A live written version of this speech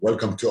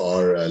Welcome to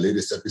our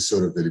latest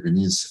episode of the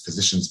Lebanese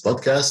Physicians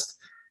Podcast.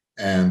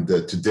 And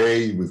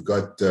today we've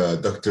got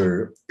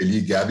Dr.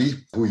 Elie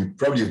Ghabi, who you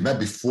probably have met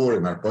before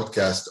in our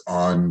podcast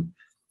on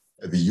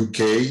the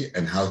UK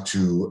and how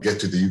to get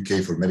to the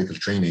UK for medical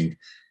training.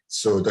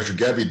 So Dr.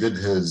 Ghabi did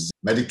his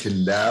medical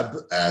lab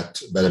at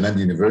Balamand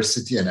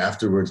University and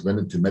afterwards went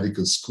into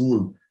medical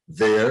school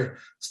there,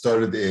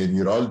 started a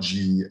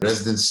neurology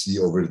residency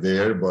over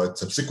there, but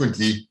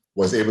subsequently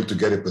was able to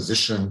get a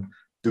position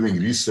doing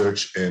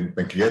research in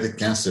pancreatic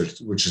cancer,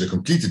 which is a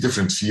completely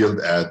different field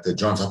at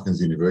Johns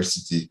Hopkins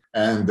University.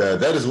 And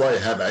that is why I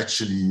have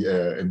actually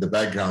in the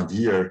background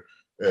here,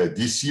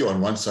 DC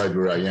on one side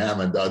where I am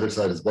and the other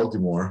side is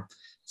Baltimore.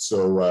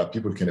 So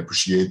people can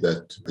appreciate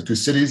that the two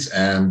cities,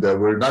 and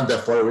we're not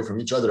that far away from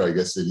each other, I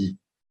guess, Elie.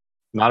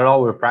 Not at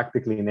all. We're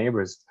practically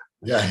neighbors.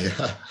 Yeah.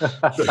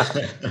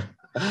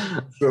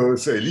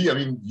 So Elie, I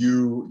mean,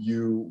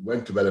 you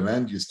went to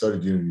Balamand, you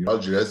started your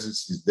neurology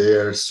residencies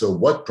there. So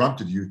what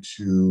prompted you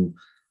to,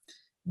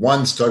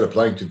 one, start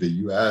applying to the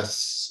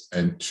US,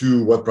 and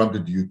two, what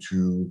prompted you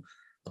to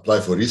apply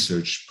for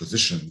research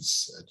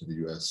positions to the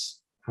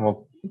US?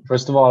 Well,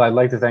 first of all, I'd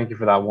like to thank you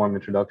for that warm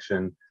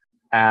introduction.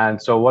 And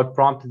so what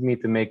prompted me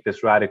to make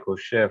this radical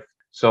shift?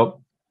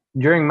 So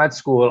during med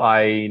school,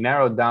 I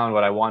narrowed down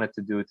what I wanted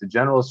to do to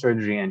general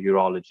surgery and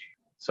urology.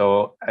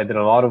 So I did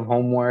a lot of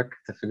homework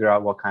to figure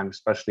out what kind of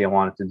specialty I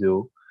wanted to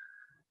do.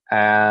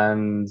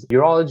 And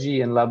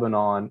urology in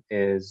Lebanon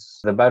is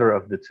the better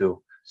of the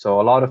two. So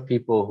a lot of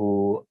people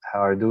who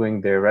are doing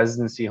their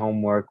residency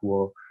homework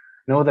will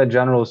know that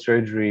general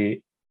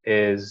surgery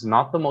is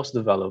not the most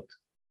developed.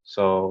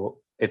 So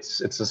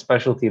it's a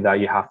specialty that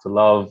you have to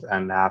love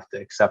and have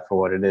to accept for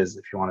what it is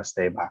if you want to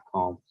stay back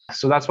home.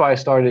 So that's why I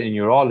started in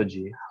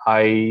urology.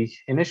 I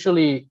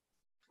initially,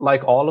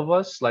 like all of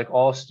us, like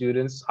all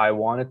students, I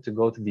wanted to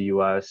go to the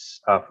US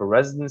for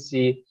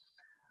residency,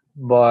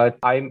 but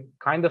I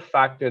kind of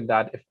factored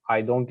that if I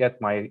don't get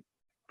my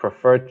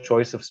preferred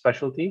choice of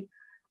specialty,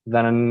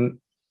 then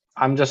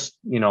I'm just,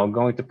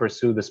 going to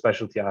pursue the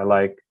specialty I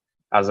like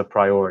as a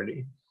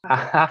priority.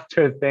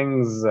 After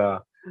things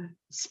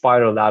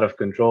spiraled out of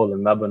control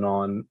in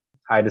Lebanon,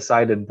 I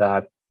decided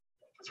that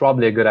it's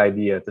probably a good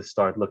idea to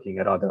start looking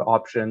at other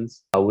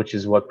options, which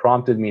is what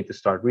prompted me to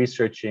start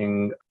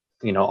researching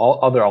all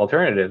other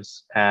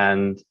alternatives.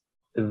 And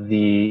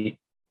the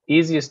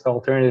easiest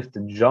alternative to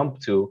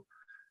jump to,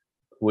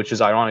 which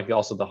is ironically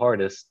also the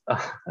hardest,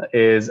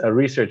 is a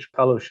research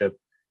fellowship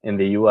in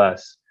the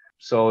US.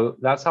 So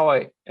that's how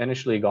I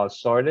initially got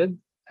started.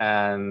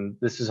 And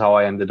this is how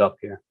I ended up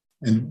here.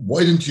 And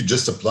why didn't you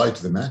just apply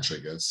to the match, I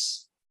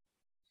guess?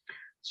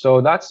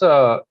 So that's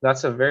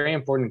a very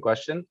important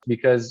question,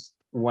 because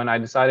when I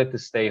decided to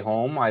stay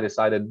home, I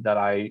decided that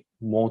I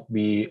won't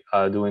be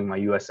doing my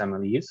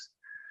USMLEs.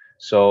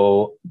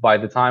 So by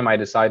the time I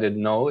decided,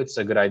 no, it's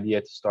a good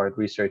idea to start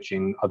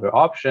researching other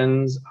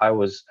options, I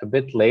was a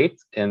bit late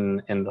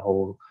in the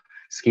whole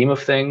scheme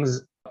of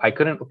things. I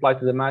couldn't apply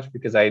to the match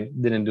because I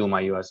didn't do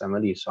my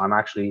USMLE. So I'm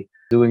actually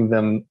doing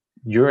them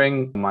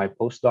during my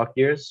postdoc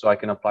years, so I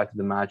can apply to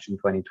the match in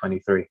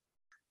 2023.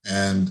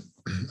 And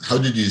how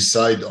did you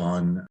decide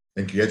on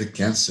pancreatic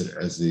cancer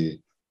as a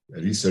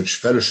research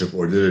fellowship,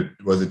 or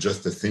was it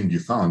just a thing you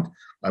found?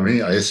 I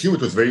mean, I assume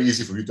it was very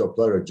easy for you to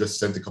apply, or just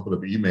sent a couple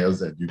of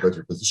emails and you got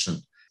your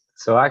position.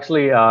 So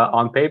actually,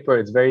 on paper,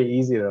 it's very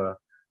easy to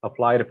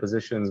apply to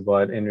positions,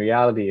 but in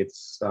reality,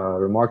 it's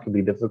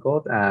remarkably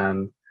difficult.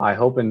 And I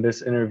hope in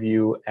this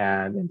interview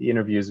and in the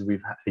interviews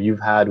you've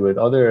had with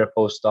other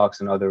postdocs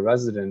and other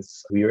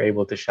residents, we were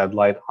able to shed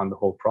light on the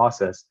whole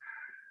process.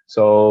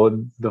 So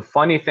the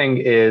funny thing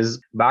is,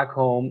 back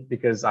home,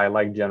 because I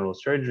like general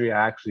surgery,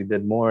 I actually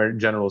did more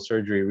general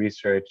surgery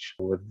research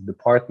with the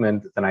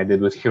department than I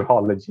did with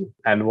urology.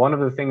 And one of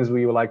the things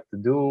we would like to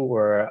do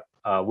were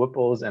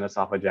Whipples and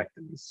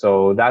esophagectomies.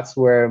 So that's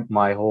where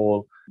my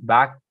whole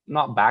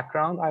not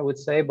background, I would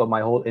say, but my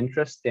whole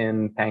interest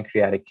in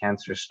pancreatic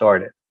cancer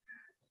started.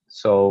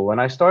 So when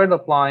I started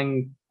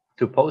applying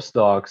to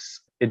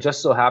postdocs, it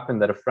just so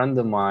happened that a friend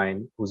of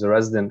mine who's a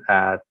resident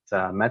at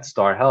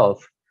MedStar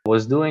Health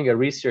was doing a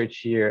research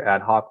here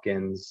at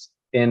Hopkins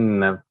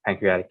in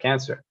pancreatic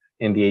cancer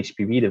in the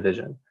HPV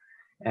division.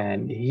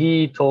 And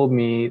he told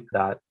me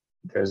that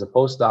there's a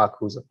postdoc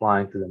who's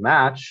applying to the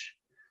match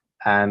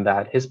and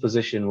that his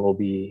position will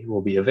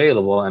be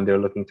available and they're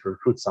looking to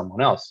recruit someone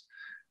else.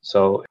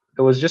 So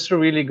it was just a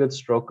really good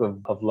stroke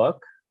of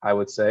luck, I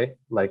would say,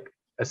 like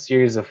a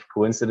series of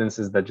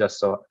coincidences that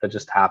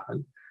just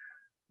happened.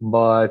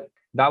 But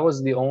that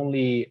was the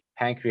only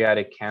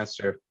pancreatic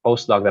cancer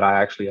postdoc that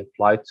I actually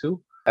applied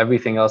to.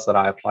 Everything else that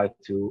I applied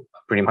to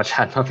pretty much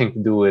had nothing to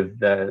do with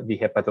the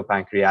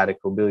hepatopancreatic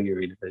or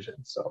biliary division.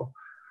 So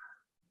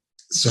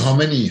how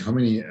many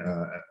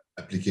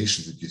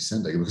applications did you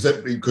send? Like,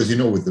 because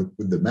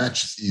with the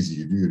match it's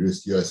easy. You do your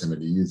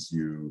USMLEs,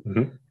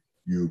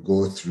 you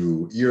go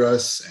through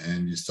ERAS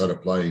and you start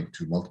applying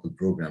to multiple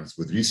programs.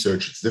 With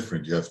research, it's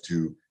different. You have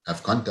to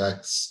have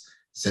contacts,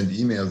 send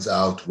emails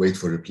out, wait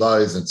for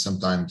replies, and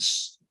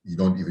sometimes you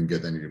don't even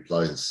get any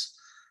replies.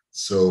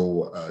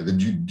 So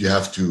did you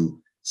have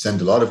to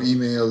send a lot of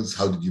emails?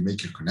 How did you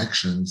make your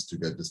connections to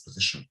get this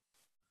position?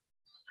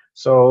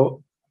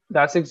 So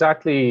that's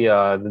exactly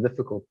the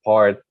difficult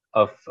part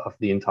of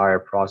the entire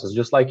process.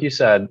 Just like you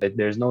said,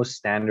 there's no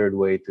standard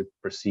way to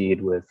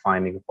proceed with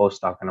finding a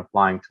postdoc and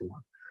applying to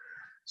one.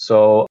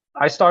 So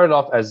I started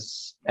off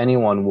as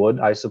anyone would,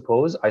 I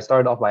suppose. I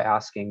started off by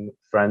asking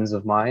friends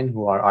of mine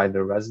who are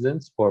either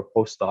residents or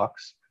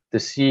postdocs to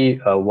see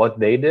what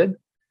they did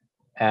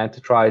and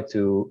to try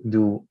to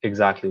do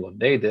exactly what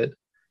they did.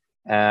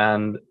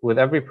 And with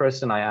every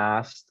person I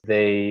asked,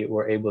 they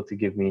were able to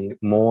give me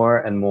more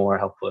and more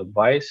helpful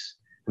advice.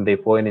 And they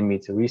pointed me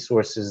to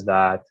resources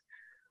that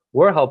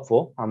were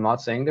helpful. I'm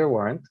not saying there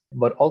weren't,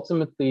 but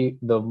ultimately,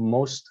 the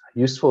most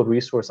useful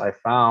resource I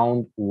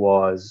found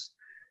was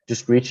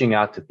just reaching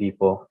out to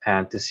people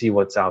and to see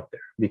what's out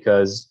there,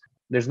 because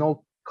there's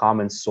no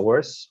common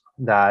source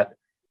that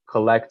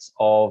collects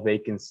all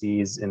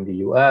vacancies in the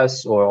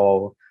US or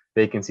all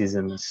vacancies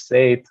in the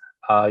state.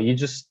 You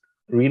just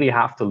really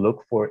have to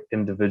look for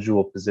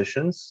individual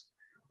positions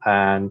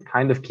and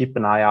kind of keep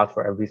an eye out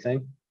for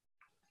everything.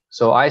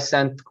 So I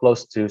sent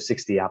close to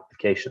 60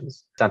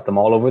 applications, sent them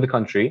all over the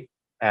country,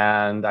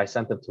 and I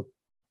sent them to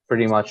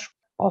pretty much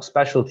all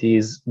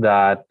specialties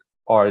that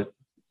are,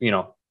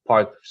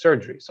 part of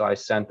surgery. So I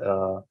sent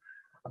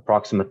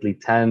approximately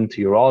 10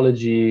 to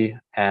urology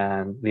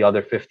and the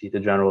other 50 to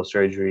general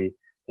surgery,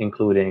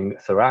 including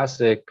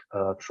thoracic,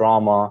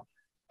 trauma,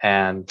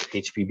 and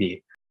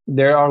HPB.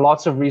 There are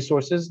lots of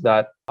resources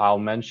that I'll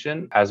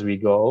mention as we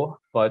go,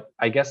 but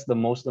I guess the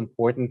most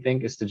important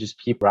thing is to just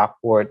keep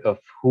rapport of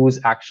who's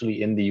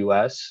actually in the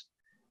US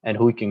and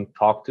who we can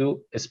talk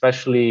to,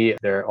 especially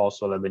they're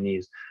also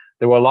Lebanese.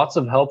 There were lots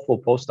of helpful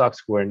postdocs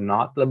who were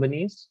not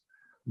Lebanese,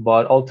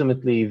 but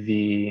ultimately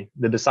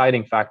the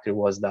deciding factor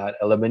was that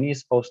a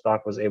Lebanese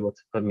postdoc was able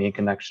to put me in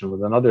connection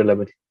with another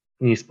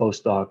Lebanese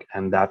postdoc,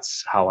 and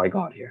that's how I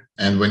got here.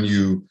 And when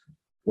you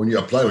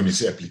apply, when you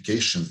say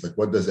applications, like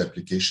what does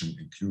application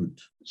include?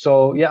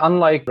 So yeah,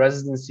 unlike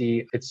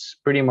residency, it's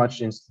pretty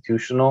much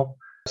institutional.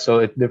 So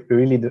it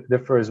really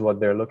differs what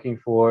they're looking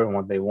for and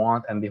what they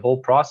want. And the whole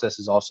process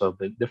is also a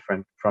bit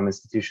different from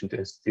institution to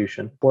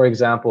institution. For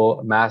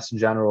example, Mass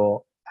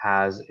General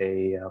has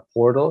a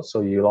portal.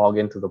 So you log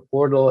into the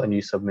portal and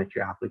you submit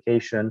your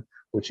application,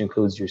 which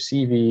includes your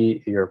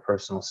CV, your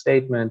personal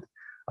statement,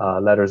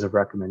 letters of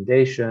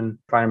recommendation.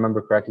 If I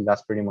remember correctly,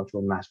 that's pretty much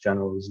what Mass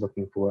General is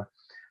looking for.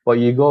 But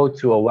you go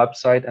to a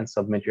website and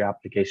submit your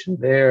application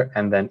there,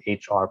 and then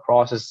HR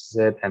processes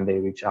it and they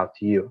reach out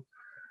to you.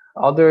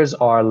 Others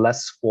are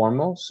less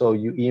formal. So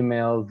you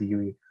email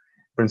the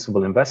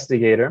principal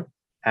investigator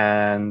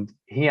and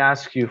he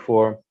asks you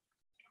for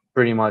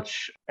pretty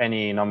much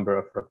any number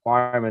of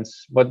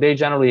requirements, but they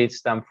generally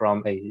stem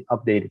from an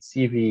updated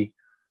CV,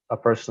 a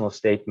personal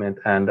statement,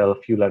 and a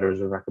few letters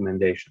of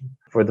recommendation.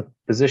 For the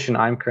position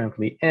I'm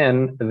currently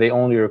in, they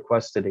only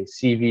requested a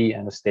CV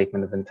and a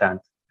statement of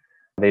intent.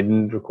 They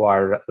didn't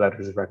require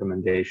letters of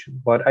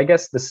recommendation. But I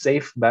guess the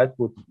safe bet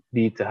would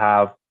be to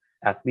have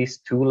at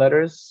least 2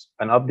 letters,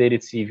 an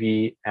updated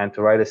CV, and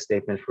to write a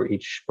statement for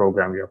each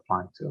program you're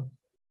applying to.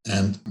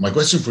 And my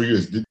question for you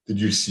is, did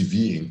your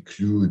CV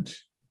include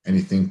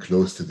anything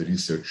close to the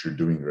research you're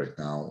doing right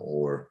now,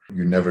 or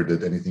you never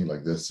did anything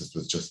like this? It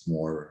was just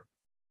more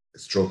a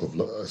stroke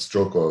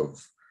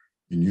of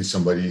you knew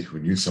somebody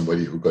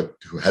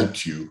who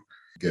helped you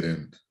get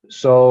in.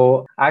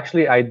 So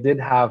actually, I did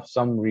have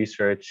some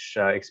research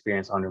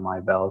experience under my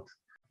belt.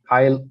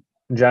 I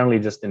generally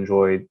just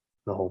enjoyed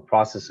the whole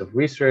process of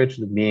research,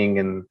 being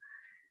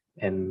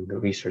in the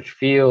research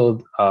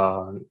field.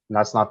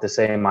 That's not to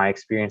say my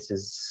experience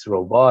is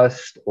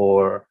robust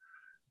or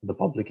the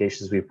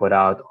publications we put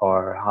out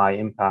are high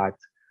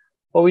impact,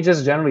 but we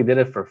just generally did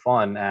it for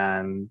fun,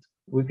 and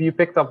we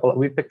picked up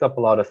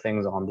a lot of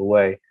things on the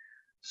way.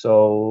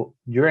 So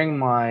during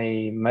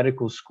my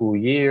medical school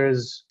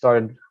years,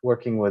 started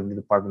working with the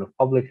Department of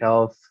Public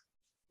Health.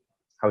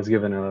 I was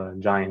given a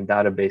giant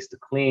database to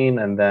clean,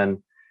 and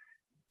then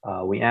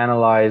we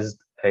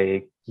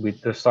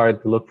just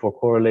started to look for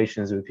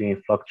correlations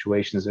between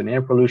fluctuations in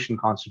air pollution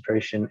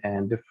concentration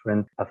and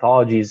different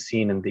pathologies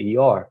seen in the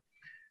ER.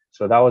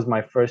 So that was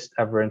my first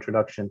ever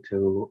introduction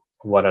to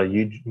what a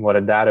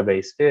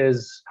database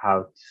is,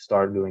 how to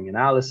start doing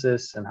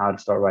analysis, and how to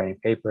start writing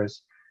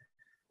papers.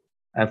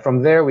 And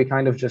from there, we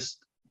kind of just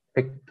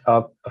picked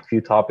up a few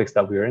topics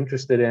that we were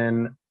interested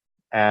in,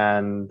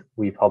 and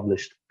we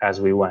published as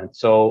we went.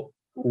 So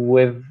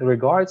with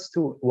regards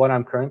to what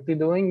I'm currently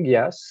doing,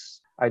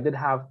 yes, I did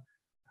have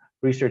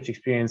research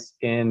experience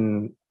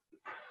in,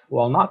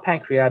 well, not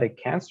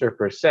pancreatic cancer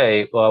per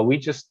se. We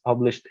just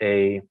published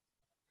a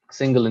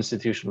single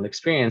institutional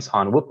experience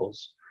on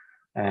Whipple's,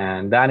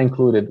 and that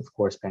included, of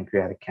course,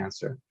 pancreatic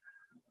cancer.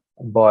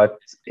 But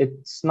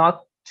it's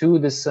not too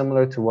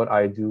dissimilar to what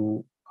I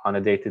do on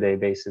a day-to-day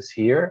basis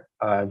here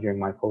during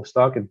my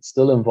postdoc. It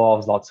still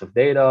involves lots of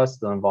data,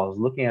 still involves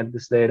looking at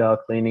this data,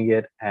 cleaning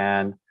it,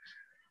 and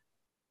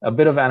a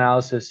bit of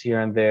analysis here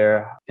and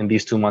there. In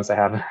these 2 months, I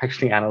haven't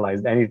actually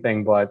analyzed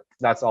anything, but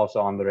that's also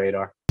on the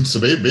radar. So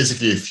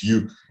basically,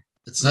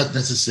 it's not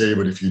necessary,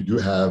 but if you do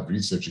have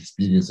research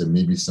experience and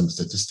maybe some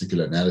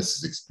statistical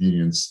analysis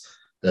experience,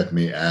 that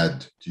may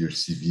add to your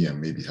CV and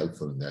may be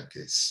helpful in that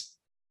case.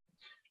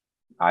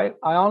 I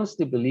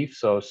honestly believe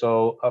so.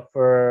 So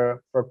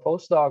for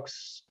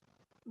postdocs,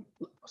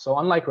 so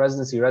unlike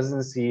residency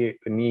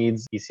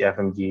needs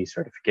ECFMG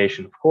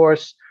certification, of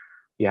course.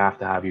 You have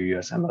to have your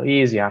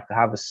USMLEs, you have to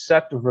have a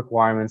set of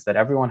requirements that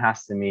everyone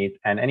has to meet,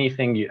 and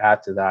anything you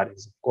add to that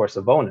is, of course,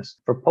 a bonus.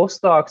 For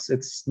postdocs,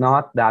 it's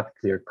not that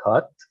clear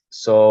cut.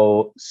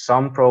 So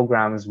some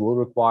programs will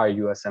require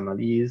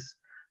USMLEs,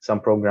 some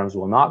programs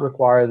will not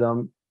require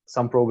them,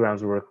 some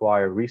programs will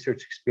require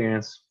research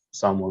experience,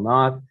 some will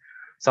not.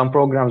 Some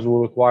programs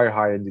will require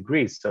higher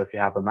degrees. So if you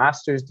have a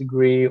master's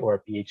degree or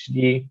a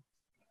PhD,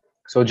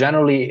 so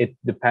generally it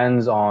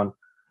depends on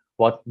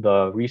what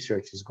the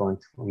research is going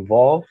to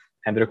involve,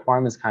 and the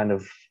requirements kind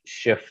of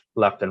shift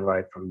left and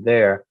right from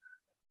there.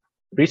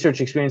 Research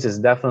experience is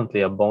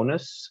definitely a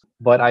bonus,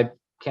 but I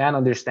can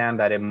understand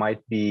that it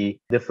might be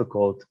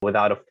difficult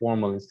without a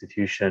formal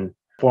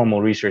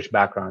research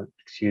background,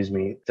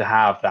 to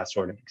have that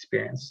sort of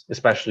experience,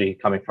 especially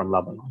coming from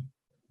Lebanon.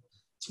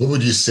 So what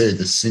would you say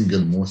the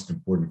single most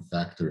important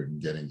factor in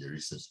getting a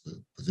research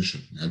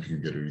position, helping you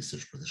get a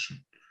research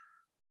position?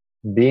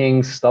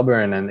 Being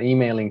stubborn and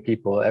emailing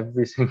people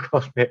every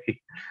single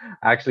day.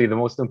 Actually, the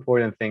most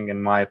important thing,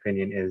 in my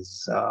opinion,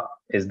 is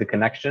the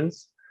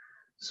connections.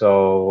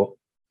 So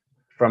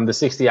from the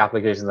 60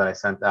 applications that I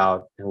sent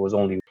out, it was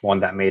only one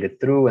that made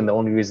it through. And the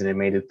only reason it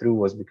made it through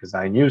was because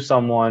I knew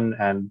someone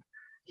and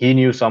he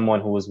knew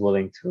someone who was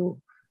willing to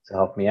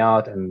help me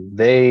out. And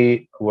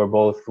they were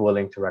both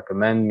willing to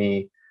recommend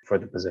me for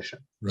the position.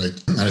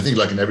 Right. And I think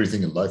like in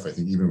everything in life, I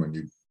think even when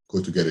you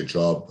go to get a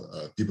job,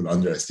 people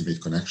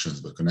underestimate connections,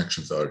 but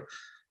connections are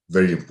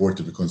very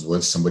important, because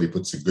once somebody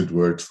puts a good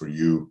word for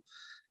you,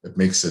 it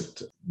makes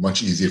it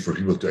much easier for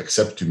people to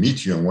accept to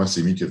meet you. And once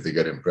they meet you, if they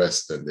get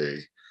impressed, then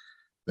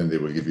they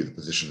will give you the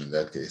position in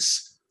that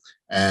case.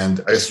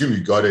 And I assume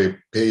you got a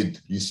paid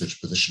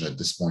research position at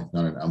this point,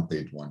 not an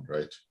unpaid one,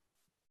 right?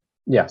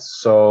 Yes.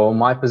 So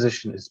my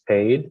position is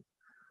paid.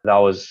 That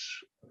was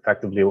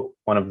effectively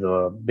one of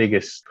the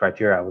biggest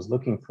criteria I was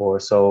looking for.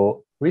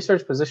 So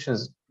research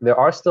positions, there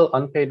are still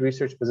unpaid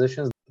research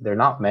positions. They're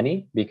not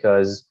many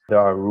because there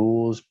are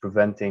rules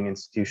preventing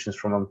institutions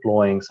from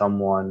employing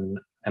someone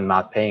and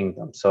not paying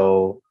them.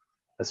 So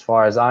as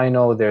far as I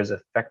know, there's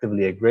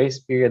effectively a grace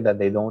period that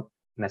they don't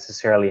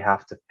necessarily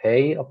have to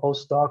pay a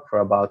postdoc for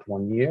about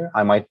 1 year.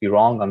 I might be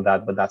wrong on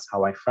that, but that's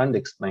how my friend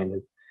explained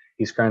it.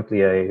 He's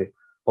currently a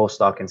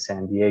postdoc in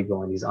San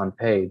Diego and he's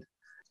unpaid.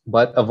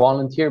 But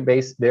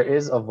there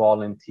is a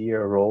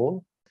volunteer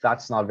role.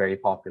 That's not very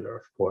popular,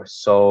 of course.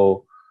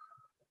 So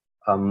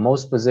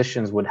most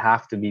positions would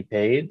have to be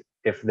paid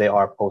if they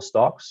are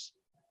postdocs,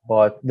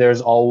 but there's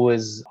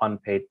always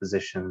unpaid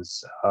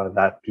positions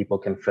that people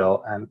can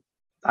fill. And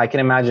I can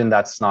imagine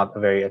that's not a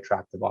very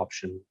attractive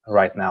option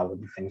right now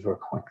with the things we're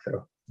going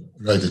through.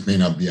 Right. It may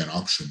not be an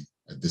option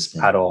at this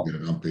point at all. to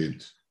get an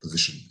unpaid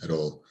position at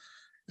all.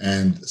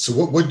 And so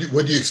what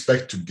do you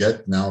expect to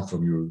get now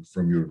from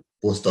your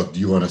postdoc? Do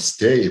you want to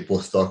stay a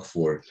postdoc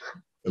for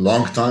a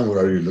long time, or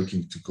are you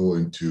looking to go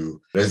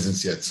into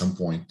residency at some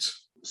point?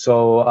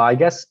 So I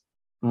guess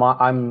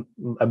I'm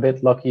a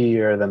bit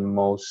luckier than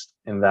most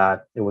in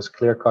that it was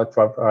clear cut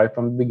right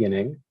from the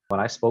beginning. When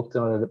I spoke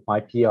to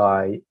my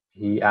PI,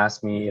 he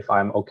asked me if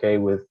I'm okay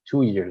with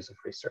 2 years of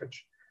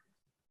research.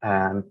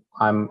 And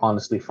I'm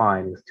honestly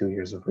fine with 2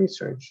 years of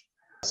research.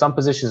 Some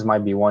positions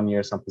might be 1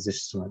 year, some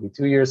positions might be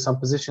 2 years, some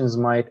positions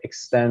might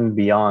extend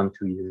beyond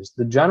 2 years.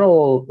 The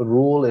general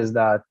rule is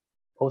that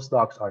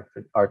postdocs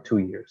are 2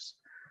 years,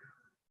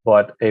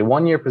 but a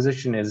 1 year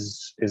position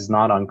is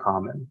not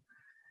uncommon.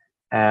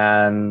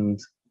 And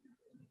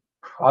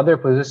other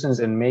positions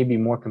in maybe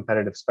more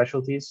competitive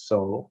specialties,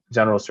 so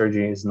general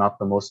surgery is not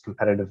the most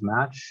competitive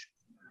match.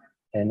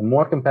 In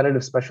more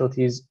competitive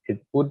specialties,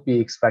 it would be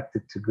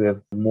expected to give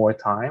more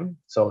time,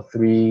 so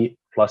 3+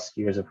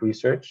 years of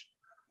research.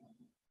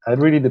 It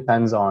really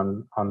depends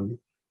on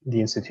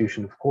the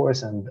institution, of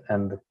course, and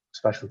the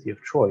specialty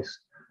of choice.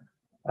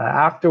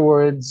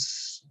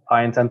 Afterwards,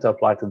 I intend to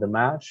apply to the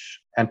match,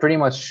 and pretty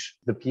much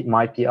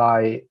my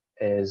PI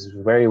is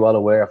very well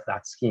aware of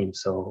that scheme.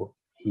 So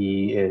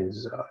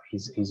he's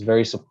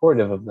very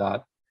supportive of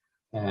that,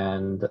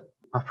 and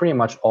pretty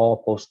much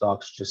all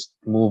postdocs just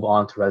move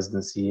on to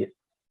residency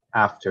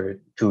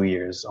after 2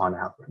 years on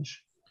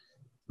average.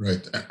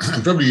 Right,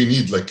 and probably you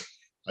need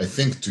I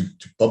think to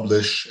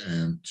publish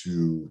and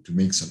to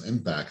make some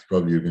impact,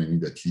 probably you're going to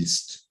need at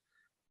least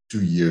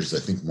 2 years. I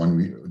think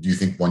do you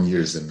think 1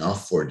 year is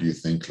enough, or do you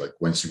think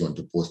once you go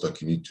into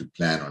postdoc, you need to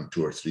plan on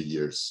 2 or 3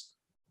 years?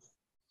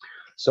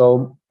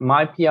 So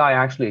my PI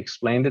actually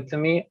explained it to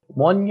me.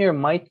 1 year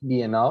might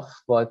be enough,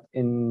 but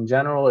in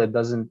general,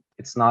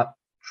 it's not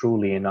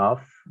truly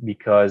enough,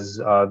 because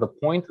the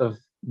point of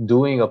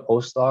doing a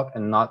postdoc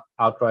and not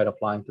outright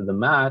applying to the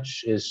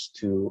match is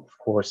to, of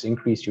course,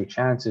 increase your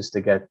chances to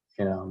get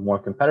a more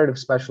competitive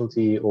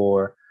specialty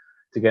or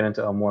to get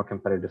into a more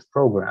competitive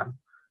program.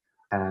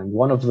 And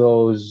one of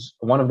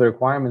the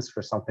requirements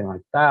for something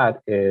like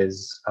that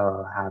is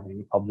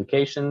having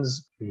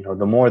publications,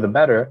 the more the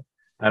better,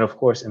 and of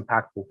course,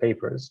 impactful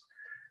papers.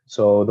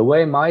 So the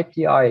way my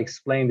PI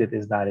explained it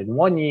is that in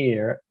 1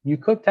 year, you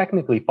could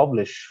technically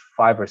publish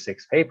 5 or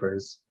 6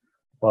 papers,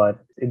 but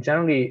it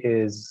generally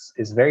is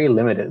very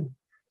limited.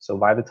 So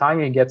by the time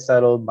you get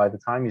settled, by the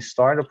time you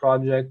start a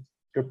project,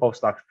 your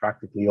postdoc's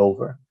practically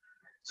over.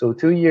 So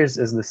 2 years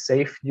is the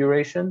safe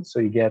duration. So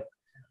you get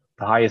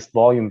the highest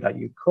volume that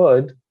you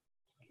could,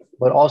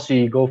 but also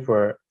you go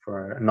for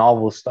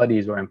novel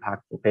studies or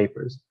impactful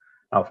papers.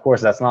 Now, of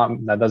course, that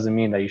doesn't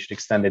mean that you should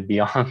extend it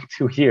beyond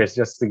 2 years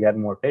just to get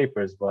more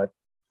papers, but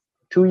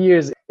 2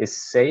 years is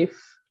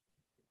safe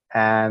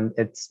and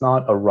it's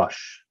not a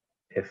rush,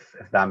 if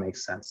that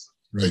makes sense.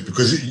 Right,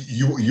 because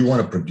you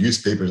want to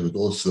produce papers, but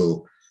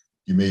also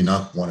you may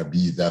not want to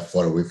be that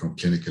far away from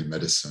clinical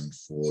medicine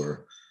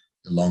for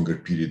a longer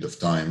period of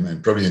time.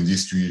 And probably in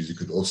these 2 years, you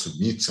could also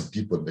meet some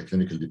people in the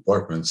clinical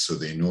departments so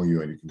they know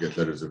you and you can get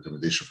letters of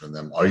recommendation from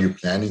them. Are you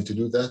planning to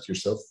do that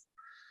yourself?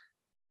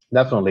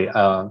 Definitely.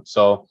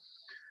 So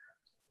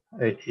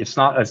it's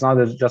not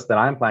just that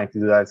I'm planning to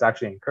do that, it's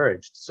actually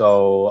encouraged.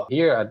 So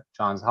here at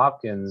Johns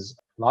Hopkins,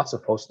 lots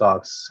of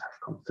postdocs have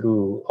come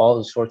through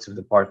all sorts of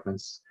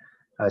departments,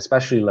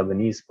 especially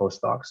Lebanese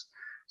postdocs.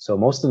 So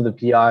most of the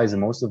PIs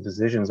and most of the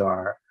physicians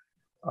are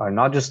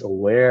not just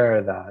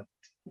aware that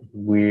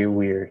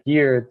we're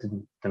here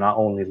to not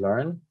only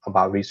learn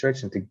about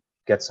research and to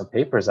get some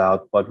papers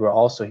out, but we're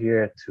also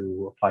here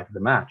to apply for the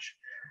match.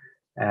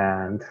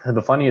 And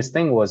the funniest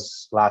thing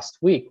was last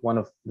week, one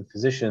of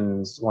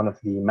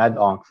the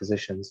med-onc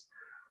physicians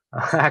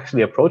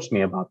actually approached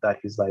me about that.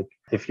 He's like,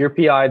 if your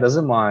PI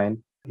doesn't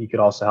mind, you could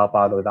also help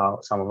out with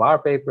some of our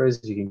papers.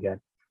 You can get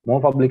more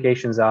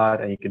publications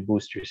out and you could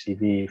boost your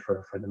CV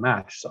for the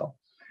match. So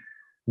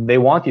they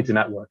want you to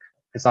network.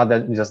 It's not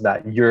that just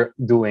that you're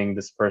doing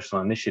this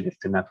personal initiative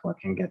to network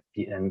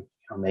and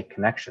make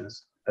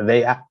connections.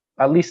 They,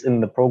 at least in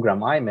the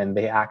program I'm in,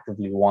 they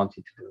actively want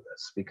you to do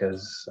this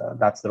because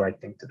that's the right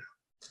thing to do.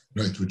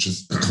 Right, which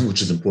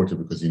is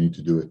important because you need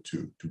to do it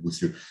to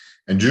boost your.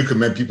 And do you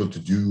recommend people to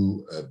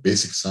do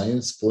basic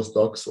science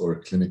postdocs or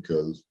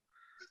clinical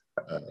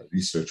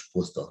research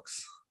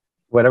postdocs?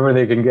 Whatever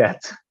they can get.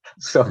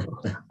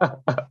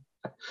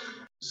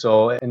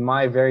 So in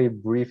my very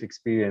brief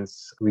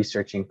experience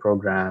researching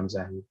programs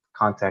and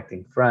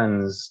contacting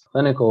friends,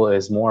 clinical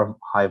is more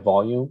high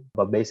volume,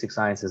 but basic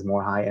science is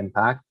more high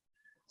impact.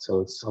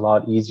 So it's a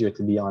lot easier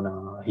to be on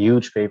a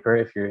huge paper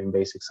if you're in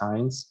basic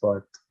science,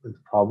 but the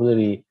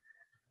probability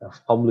of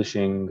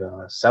publishing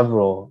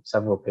several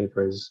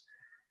papers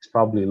is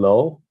probably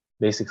low.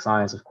 Basic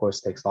science, of course,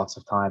 takes lots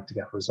of time to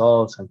get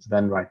results and to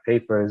then write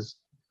papers.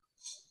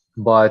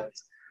 But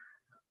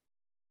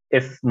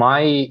if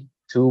my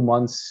 2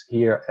 months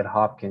here at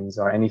Hopkins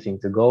are anything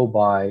to go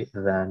by,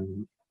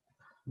 then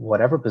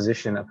whatever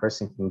position a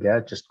person can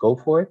get, just go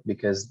for it,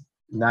 because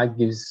that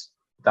gives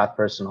that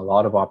person a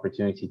lot of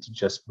opportunity to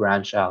just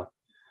branch out.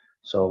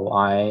 So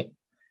I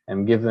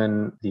am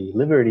given the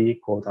liberty,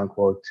 quote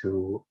unquote,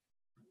 to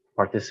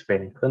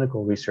participate in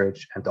clinical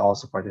research and to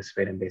also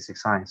participate in basic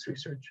science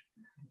research.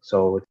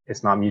 So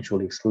it's not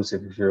mutually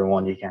exclusive. If you're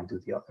one, you can't do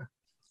the other.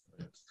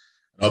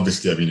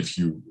 Obviously, I mean, if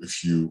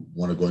you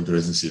want to go into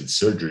residency in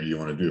surgery, you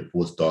want to do a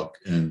postdoc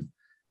in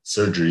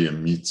surgery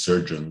and meet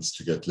surgeons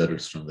to get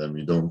letters from them.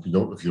 You don't.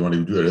 If you want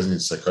to do a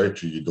residency in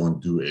psychiatry, you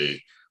don't do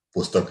a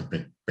postdoc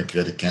in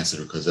pancreatic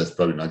cancer, because that's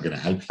probably not going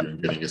to help you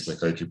in getting a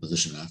psychiatry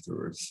position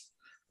afterwards.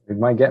 It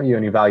might get you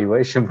an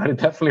evaluation, but it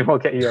definitely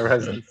won't get you a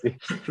residency.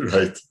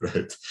 Right.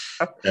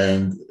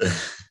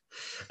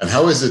 And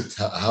how is it?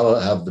 How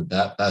have the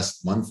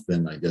past month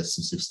been? I guess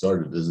since you've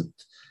started, is it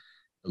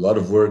a lot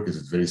of work? Is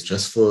it very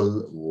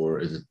stressful, or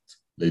is it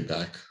laid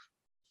back?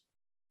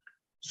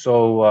 So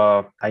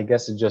I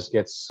guess it just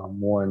gets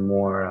more and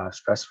more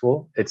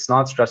stressful. It's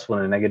not stressful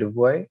in a negative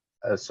way.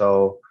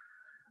 So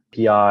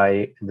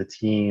PI, the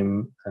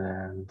team,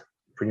 and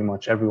pretty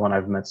much everyone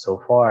I've met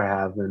so far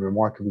have been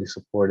remarkably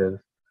supportive.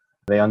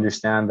 They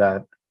understand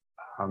that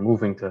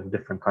moving to a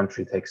different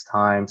country takes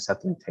time,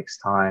 settling takes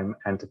time,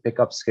 and to pick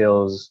up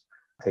skills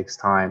takes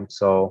time.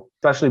 So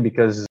especially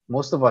because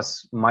most of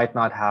us might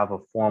not have a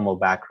formal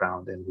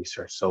background in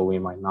research. So we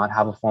might not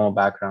have a formal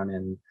background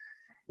in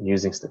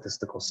using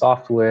statistical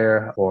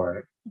software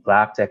or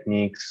lab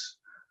techniques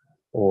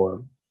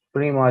or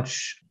pretty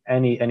much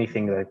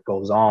anything that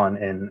goes on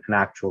in an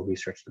actual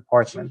research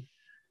department.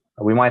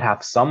 We might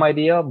have some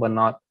idea, but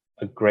not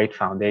a great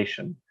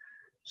foundation.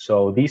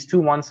 So these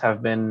 2 months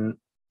have been,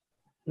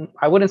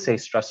 I wouldn't say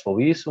stressful.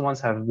 These 2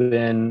 months have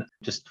been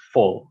just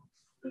full,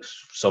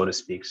 so to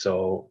speak.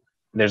 So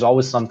there's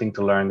always something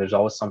to learn, there's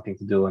always something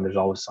to do, and there's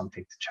always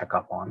something to check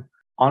up on.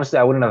 Honestly,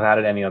 I wouldn't have had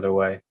it any other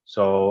way.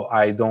 So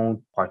I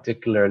don't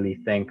particularly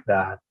think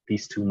that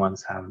these 2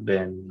 months have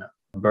been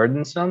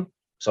burdensome,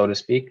 so to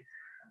speak.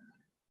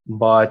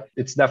 But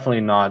it's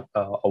definitely not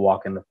a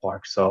walk in the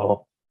park.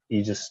 So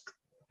you just,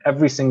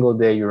 every single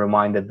day, you're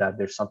reminded that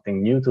there's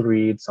something new to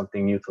read,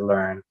 something new to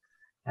learn.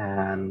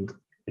 And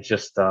it's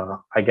just,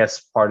 I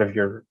guess, part of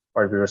your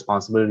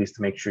responsibility is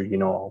to make sure you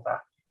know all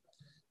that.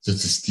 So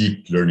it's a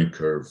steep learning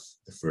curve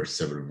the first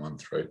several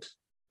months, right?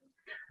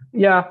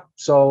 Yeah.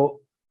 So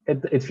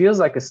it feels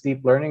like a steep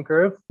learning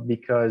curve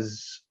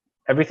because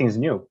everything's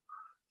new.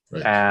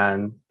 Right.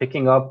 And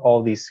picking up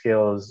all these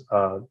skills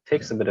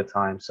takes a bit of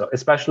time. So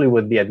especially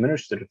with the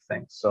administrative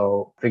things.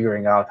 So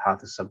figuring out how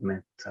to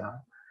submit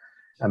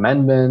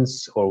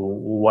amendments, or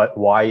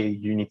why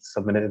you need to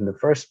submit it in the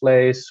first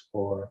place,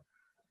 or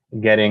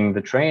getting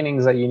the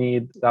trainings that you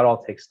need, that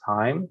all takes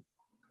time.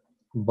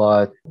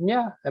 But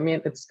yeah, I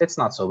mean, it's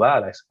not so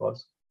bad, I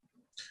suppose.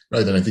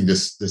 Right. And I think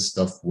this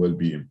stuff will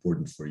be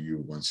important for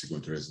you once you go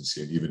into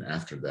residency and even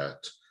after that,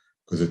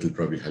 because it will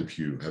probably help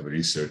you have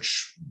a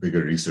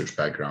bigger research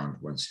background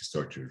once you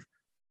start your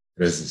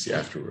residency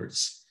afterwards.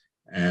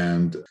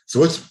 And so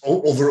what's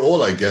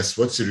overall, I guess,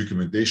 what's your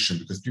recommendation?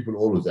 Because people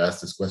always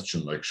ask this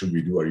question, like, should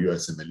we do our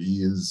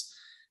USMLEs,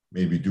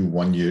 maybe do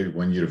one year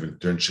of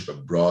internship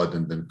abroad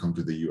and then come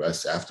to the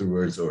US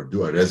afterwards, or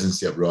do a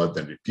residency abroad,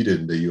 then repeat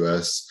it in the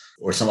US?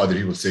 Or some other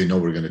people say, no,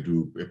 we're going to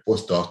do a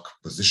postdoc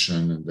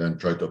position and then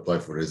try to apply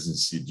for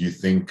residency. Do you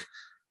think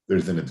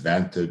there's an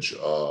advantage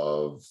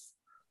of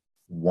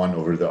one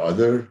over the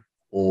other,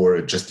 or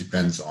it just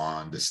depends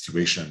on the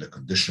situation and the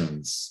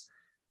conditions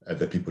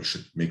that people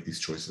should make these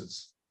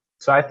choices?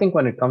 So I think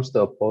when it comes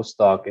to a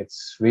postdoc,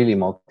 it's really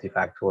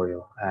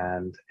multifactorial,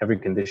 and every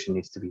condition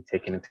needs to be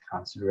taken into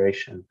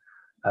consideration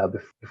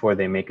before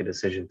they make a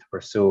decision to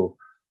pursue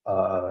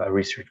a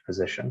research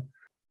position.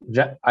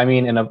 I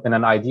mean, in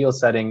an ideal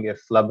setting, if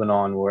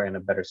Lebanon were in a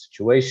better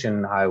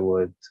situation, I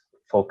would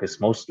focus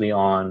mostly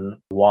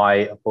on why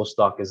a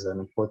postdoc is an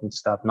important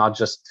step, not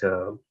just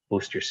to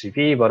boost your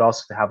CV, but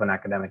also to have an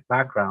academic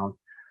background.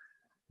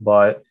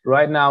 But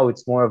right now,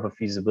 it's more of a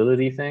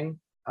feasibility thing,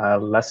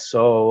 less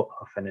so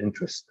of an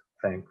interest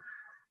thing.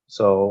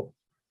 So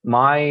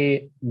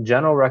my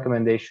general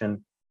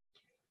recommendation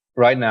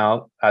right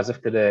now, as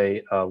of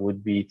today,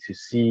 would be to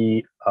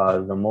see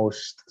the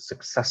most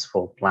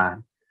successful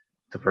plan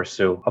to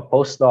pursue. A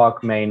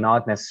postdoc may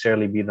not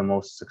necessarily be the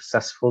most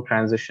successful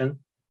transition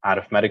out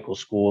of medical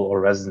school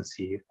or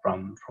residency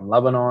from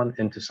Lebanon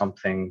into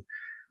something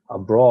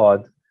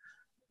abroad.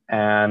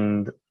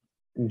 And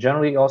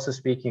generally also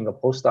speaking, a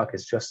postdoc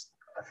is just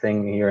a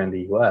thing here in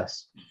the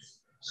US.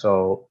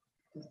 So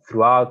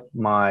throughout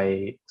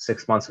my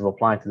 6 months of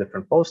applying to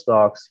different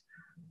postdocs,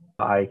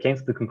 I came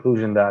to the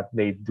conclusion that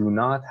they do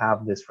not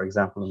have this, for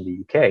example, in the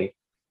UK.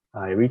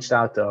 I reached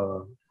out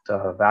to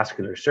a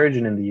vascular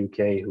surgeon in the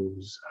UK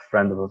who's a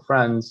friend of a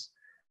friend's,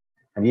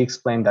 and he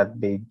explained that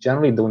they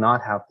generally do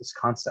not have this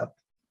concept.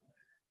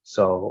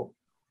 So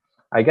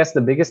I guess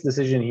the biggest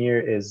decision here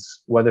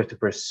is whether to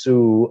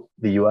pursue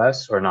the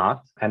US or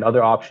not, and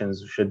other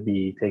options should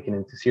be taken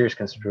into serious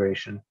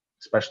consideration,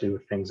 especially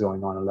with things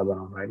going on in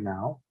Lebanon right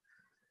now.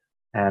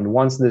 And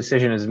once the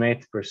decision is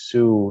made to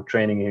pursue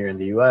training here in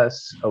the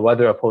US,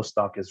 whether a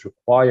postdoc is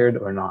required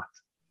or not.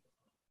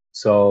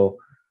 So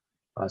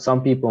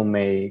some people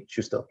may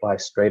choose to apply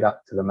straight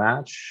up to the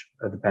match,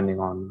 depending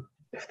on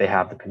if they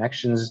have the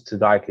connections to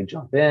directly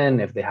jump in,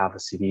 if they have a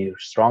CV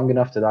strong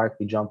enough to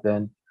directly jump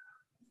in,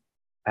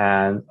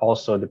 and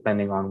also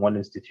depending on what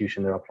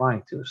institution they're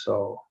applying to.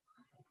 So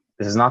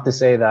this is not to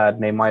say that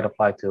they might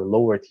apply to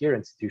lower tier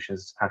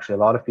institutions. Actually,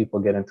 a lot of people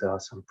get into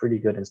some pretty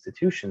good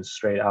institutions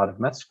straight out of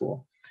med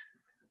school.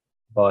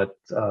 But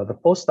the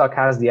postdoc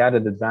has the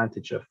added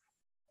advantage of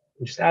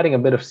just adding a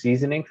bit of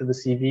seasoning to the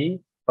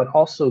CV, but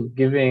also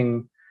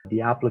giving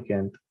the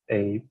applicant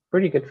a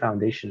pretty good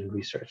foundation in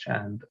research.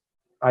 And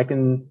I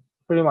can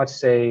pretty much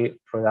say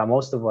for that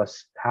most of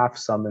us have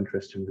some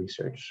interest in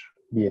research,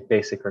 be it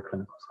basic or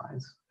clinical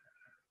science.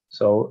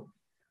 So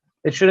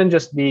it shouldn't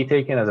just be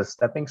taken as a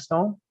stepping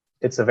stone.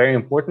 It's a very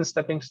important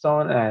stepping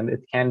stone, and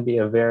it can be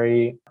a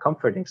very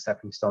comforting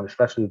stepping stone,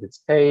 especially if it's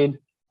paid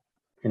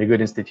in a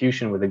good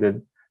institution with a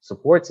good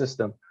support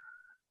system.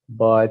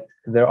 But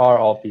there are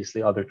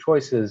obviously other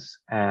choices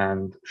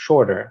and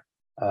shorter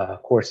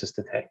courses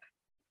to take.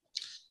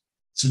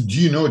 So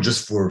do you know,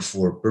 just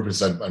for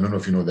purpose, I don't know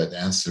if you know that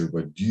answer,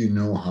 but do you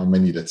know how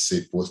many, let's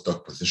say,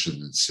 postdoc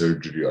positions in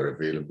surgery are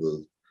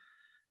available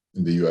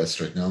in the US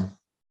right now?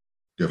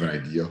 Do you have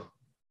an idea?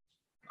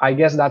 I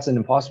guess that's an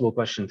impossible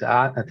question to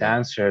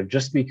answer,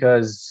 just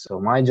because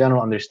my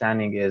general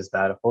understanding is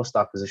that a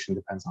postdoc position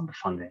depends on the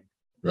funding.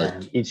 Right.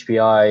 And each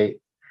PI,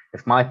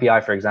 if my PI,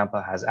 for example,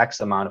 has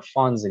X amount of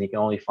funds and he can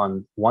only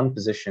fund one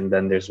position,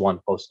 then there's one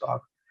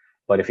postdoc.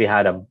 But if he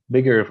had a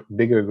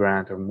bigger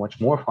grant or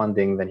much more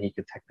funding, then he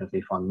could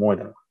technically fund more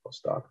than one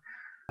postdoc.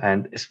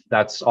 And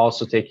that's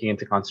also taking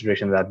into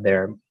consideration that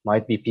there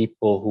might be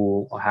people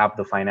who have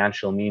the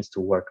financial means to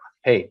work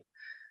unpaid.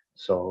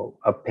 So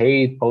a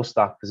paid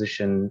postdoc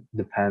position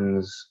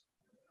depends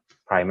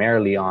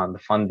primarily on the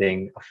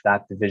funding of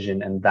that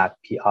division and that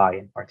PI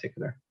in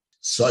particular.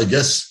 So I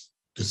guess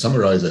to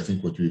summarize, I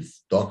think what we've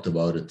talked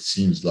about, it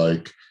seems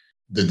like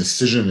the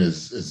decision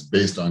is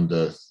based on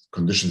the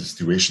condition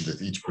situation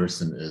that each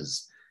person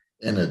is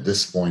in at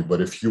this point.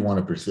 But if you want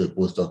to pursue a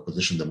postdoc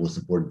position, the most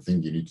important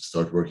thing you need to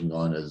start working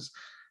on is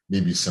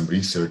maybe some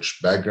research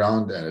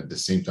background, and at the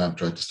same time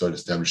try to start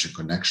establishing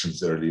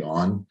connections early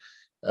on,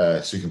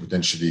 so you can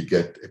potentially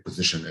get a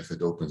position if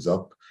it opens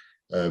up.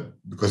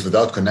 Because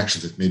without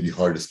connections, it may be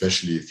hard,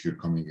 especially if you're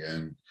coming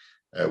in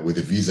with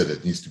a visa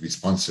that needs to be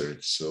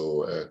sponsored.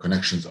 So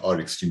connections are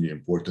extremely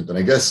important. And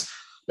I guess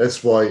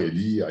that's why,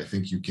 Elie, I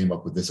think you came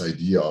up with this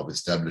idea of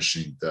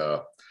establishing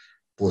the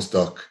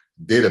postdoc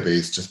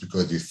database, just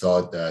because you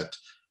thought that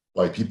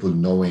by people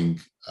knowing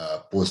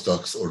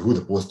postdocs or who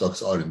the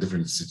postdocs are in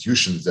different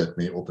institutions, that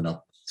may open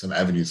up some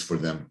avenues for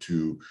them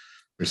to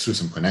pursue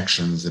some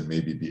connections and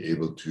maybe be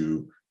able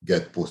to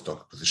get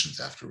postdoc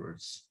positions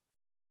afterwards.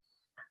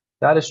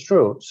 That is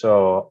true.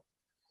 So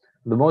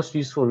the most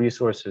useful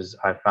resources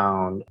I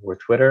found were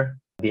Twitter,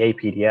 the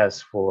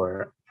APDS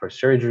for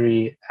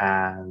surgery,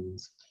 and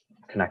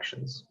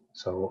connections,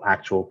 so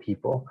actual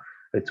people.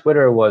 The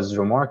Twitter was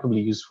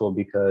remarkably useful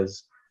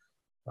because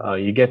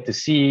you get to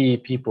see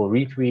people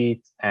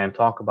retweet and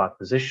talk about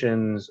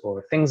positions,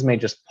 or things may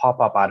just pop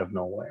up out of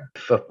nowhere.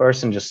 If a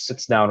person just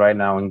sits down right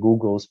now and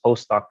Googles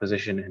postdoc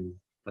position in,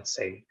 let's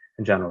say,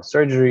 in general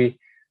surgery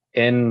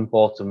in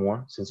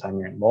Baltimore, since I'm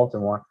here in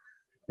Baltimore,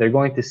 they're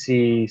going to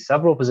see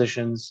several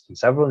positions in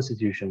several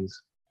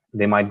institutions.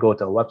 They might go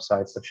to a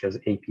website such as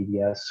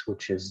APDS,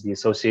 which is the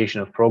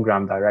Association of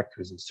Program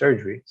Directors in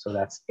Surgery. So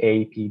that's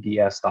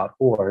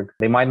apds.org.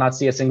 They might not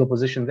see a single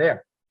position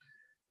there.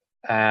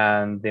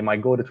 And they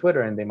might go to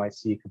Twitter and they might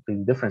see a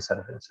completely different set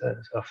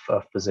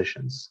of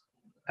positions.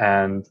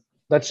 And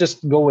let's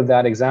just go with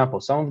that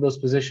example. Some of those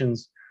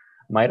positions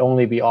might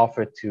only be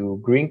offered to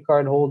green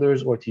card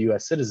holders or to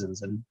US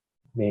citizens, and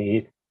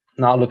may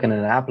not look at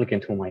an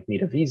applicant who might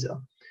need a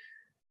visa.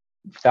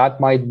 That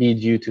might be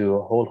due to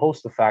a whole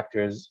host of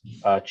factors,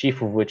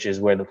 chief of which is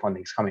where the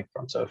funding is coming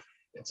from. So if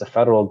it's a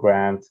federal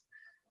grant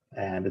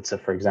and it's,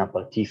 for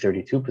example, a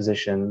T32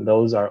 position,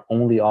 those are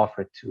only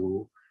offered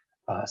to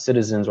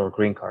citizens or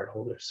green card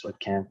holders. So it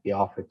can't be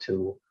offered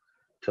to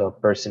a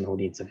person who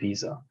needs a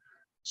visa.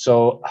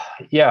 So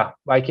yeah,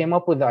 I came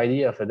up with the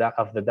idea of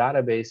the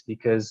database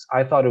because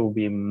I thought it would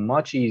be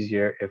much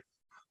easier if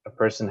a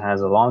person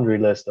has a laundry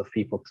list of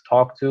people to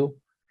talk to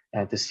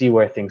and to see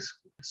where things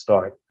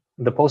start.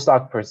 The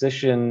postdoc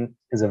position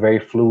is a very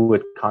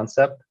fluid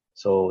concept.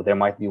 So there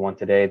might be one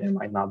today, there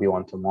might not be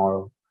one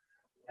tomorrow.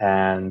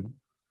 And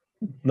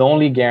the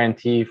only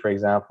guarantee, for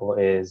example,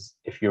 is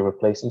if you're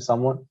replacing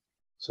someone.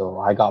 So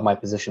I got my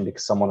position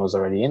because someone was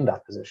already in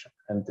that position,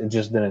 and it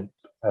just didn't,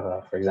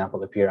 for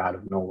example, appear out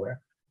of nowhere.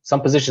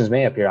 Some positions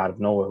may appear out of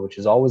nowhere, which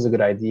is always a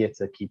good idea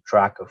to keep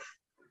track of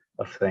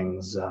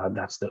things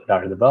that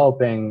are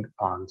developing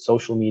on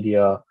social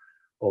media,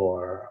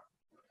 or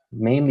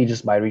mainly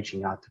just by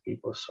reaching out to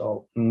people.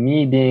 So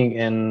me being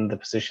in the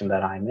position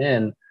that I'm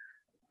in,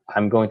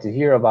 I'm going to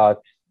hear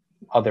about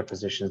other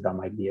positions that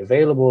might be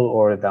available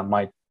or that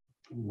might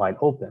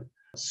open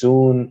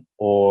soon,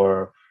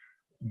 or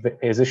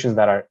positions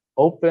that are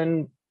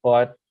open,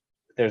 but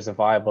there's a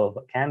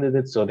viable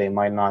candidate, so they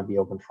might not be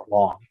open for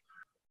long.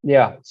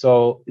 Yeah,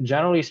 so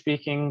generally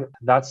speaking,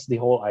 that's the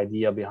whole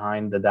idea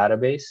behind the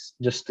database,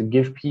 just to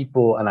give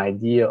people an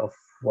idea of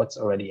what's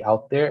already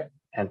out there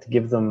and to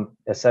give them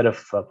a set of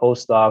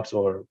postdocs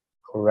or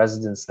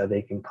residents that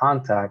they can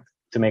contact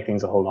to make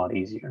things a whole lot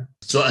easier.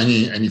 So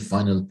any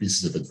final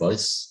pieces of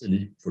advice,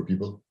 Elie, for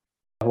people?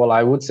 Well,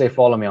 I would say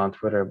follow me on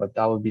Twitter, but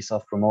that would be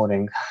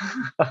self-promoting.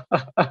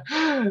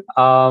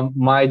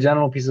 My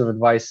general piece of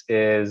advice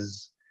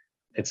is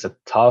it's a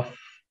tough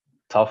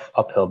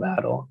uphill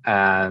battle.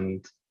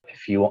 And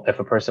if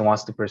a person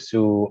wants to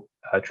pursue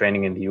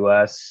training in the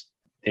US,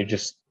 they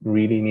just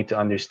really need to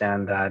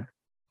understand that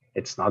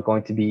it's not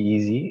going to be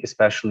easy,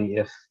 especially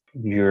if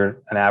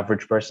you're an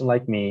average person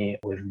like me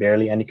with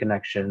barely any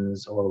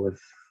connections, or with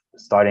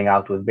starting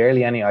out with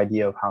barely any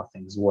idea of how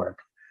things work.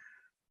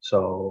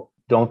 So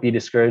don't be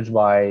discouraged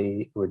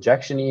by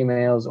rejection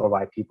emails or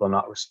by people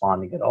not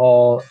responding at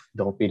all.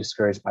 Don't be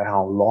discouraged by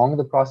how long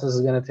the process is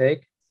going to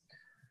take.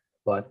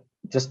 But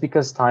just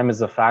because time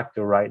is a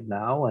factor right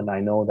now, and I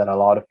know that a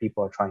lot of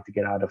people are trying to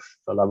get out of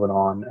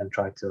Lebanon and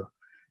try to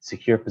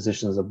secure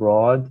positions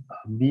abroad,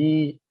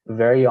 be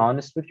very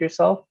honest with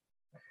yourself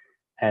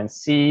and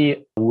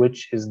see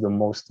which is the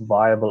most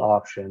viable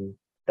option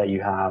that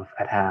you have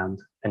at hand,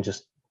 and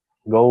just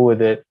go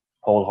with it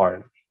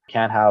wholeheartedly. You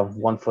can't have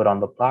one foot on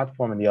the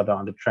platform and the other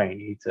on the train.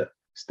 You need to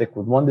stick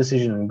with one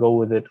decision and go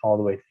with it all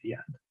the way to the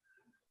end.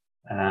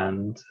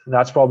 And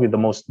that's probably the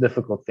most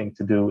difficult thing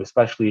to do,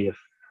 especially if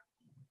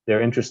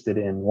they're interested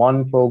in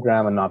one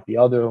program and not the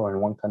other, or in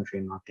one country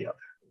and not the other.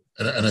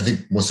 And I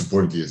think most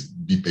importantly is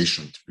be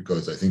patient,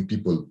 because I think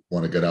people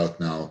want to get out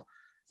now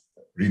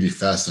really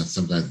fast, and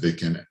sometimes they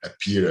can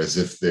appear as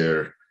if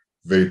they're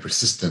very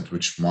persistent,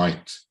 which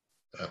might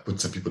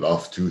put some people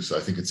off too. So I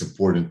think it's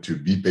important to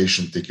be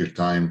patient, take your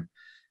time,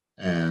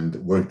 and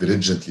work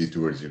diligently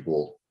towards your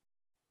goal.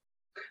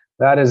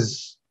 That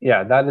is,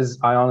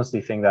 I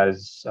honestly think that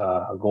is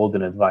a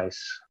golden advice.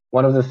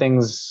 One of the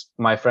things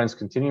my friends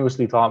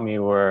continuously told me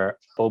were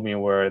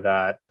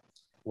that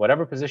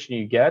whatever position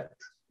you get,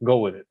 go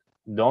with it.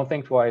 Don't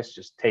think twice,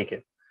 just take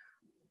it.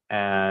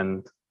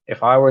 And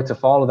if I were to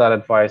follow that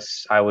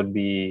advice, I would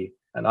be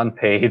an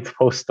unpaid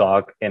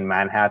postdoc in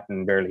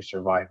Manhattan, barely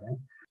surviving.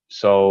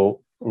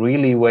 So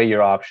really weigh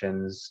your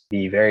options,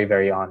 be very,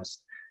 very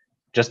honest.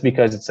 Just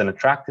because it's an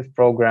attractive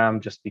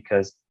program, just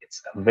because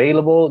it's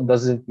available,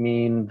 doesn't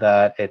mean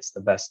that it's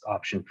the best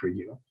option for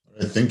you.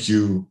 Thank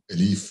you,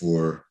 Elie,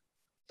 for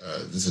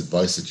this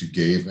advice that you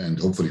gave. And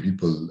hopefully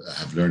people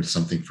have learned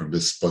something from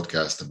this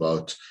podcast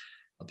about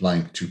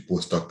applying to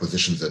postdoc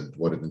positions and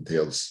what it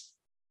entails.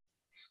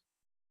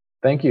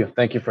 Thank you.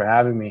 Thank you for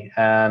having me.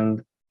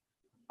 And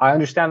I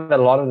understand that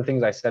a lot of the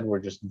things I said were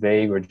just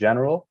vague or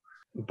general,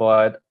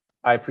 but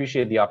I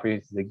appreciate the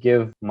opportunity to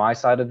give my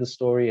side of the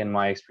story and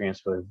my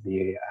experience with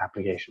the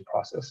application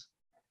process.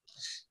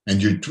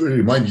 And your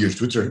remind me, your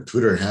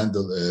Twitter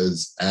handle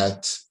is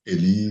at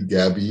Elie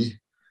Ghabi.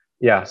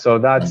 Yeah, so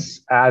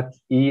that's at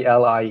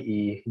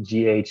ELIE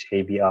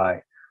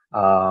GHABI.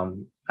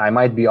 I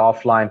might be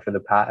offline for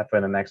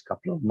the next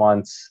couple of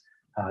months,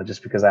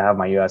 just because I have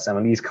my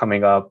USMLEs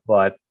coming up.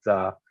 But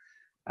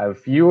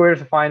if you were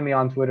to find me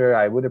on Twitter,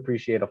 I would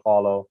appreciate a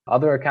follow.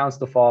 Other accounts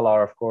to follow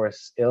are, of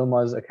course,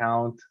 Ilma's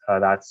account.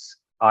 That's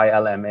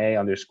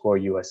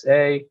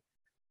ILMA_USA.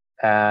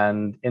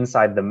 And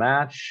Inside the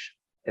Match,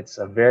 it's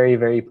a very,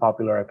 very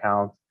popular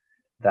account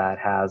that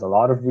has a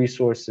lot of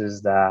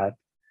resources that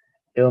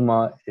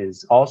Ilma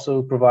is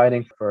also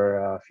providing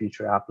for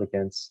future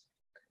applicants.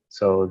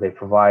 So they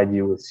provide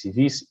you with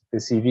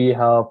CV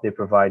help. They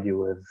provide you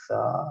with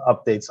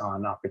updates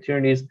on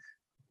opportunities.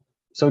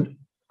 So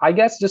I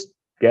guess just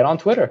get on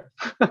Twitter.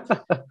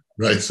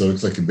 Right. So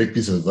it's like a big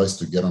piece of advice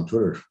to get on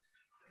Twitter.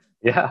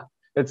 Yeah,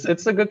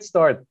 it's a good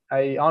start.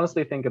 I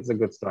honestly think it's a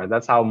good start.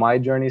 That's how my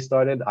journey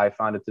started. I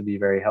found it to be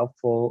very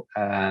helpful,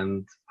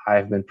 and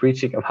I've been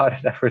preaching about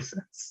it ever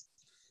since.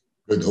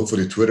 Good.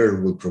 Hopefully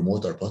Twitter will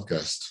promote our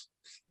podcast.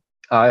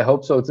 I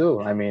hope so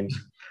too. I mean,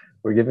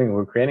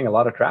 we're creating a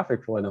lot of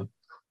traffic for them.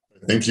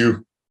 Thank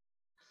you.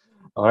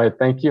 All right.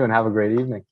 Thank you and have a great evening.